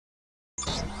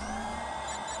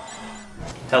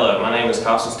Hello, my name is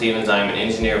Carson Stevens. I am an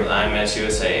engineer with IMS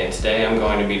USA, and today I'm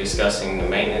going to be discussing the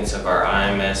maintenance of our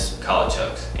IMS collet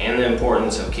chucks and the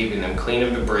importance of keeping them clean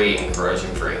of debris and corrosion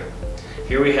free.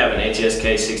 Here we have an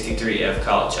HSK 63F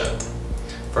collet chuck.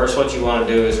 First, what you want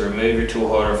to do is remove your tool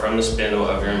holder from the spindle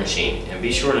of your machine, and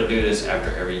be sure to do this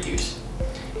after every use.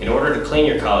 In order to clean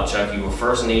your collet chuck, you will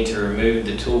first need to remove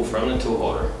the tool from the tool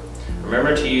holder.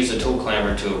 Remember to use the tool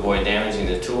clamper to avoid damaging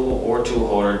the tool or tool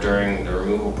holder during the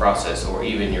removal process or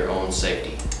even your own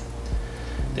safety.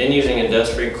 Then, using a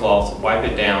dust-free cloth, wipe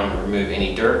it down and remove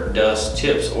any dirt, dust,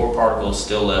 chips, or particles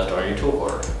still left on your tool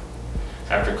holder.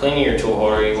 After cleaning your tool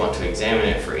holder, you want to examine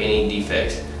it for any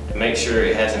defects to make sure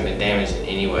it hasn't been damaged in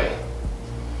any way.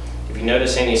 If you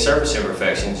notice any surface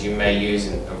imperfections, you may use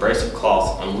an abrasive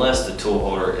cloth unless the tool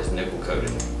holder is nickel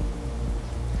coated.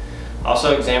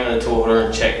 Also, examine the tool holder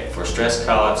and check for stress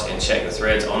collets and check the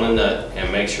threads on the nut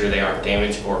and make sure they aren't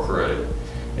damaged or corroded.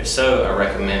 If so, I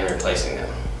recommend replacing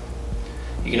them.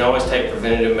 You can always take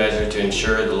preventative measures to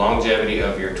ensure the longevity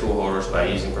of your tool holders by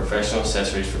using professional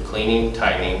accessories for cleaning,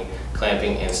 tightening,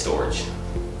 clamping, and storage.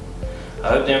 I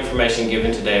hope the information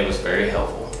given today was very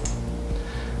helpful.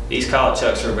 These collet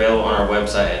chucks are available on our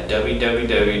website at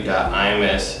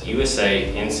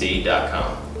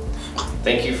www.imsusanc.com.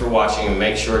 Thank you for watching, and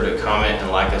make sure to comment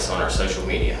and like us on our social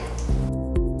media.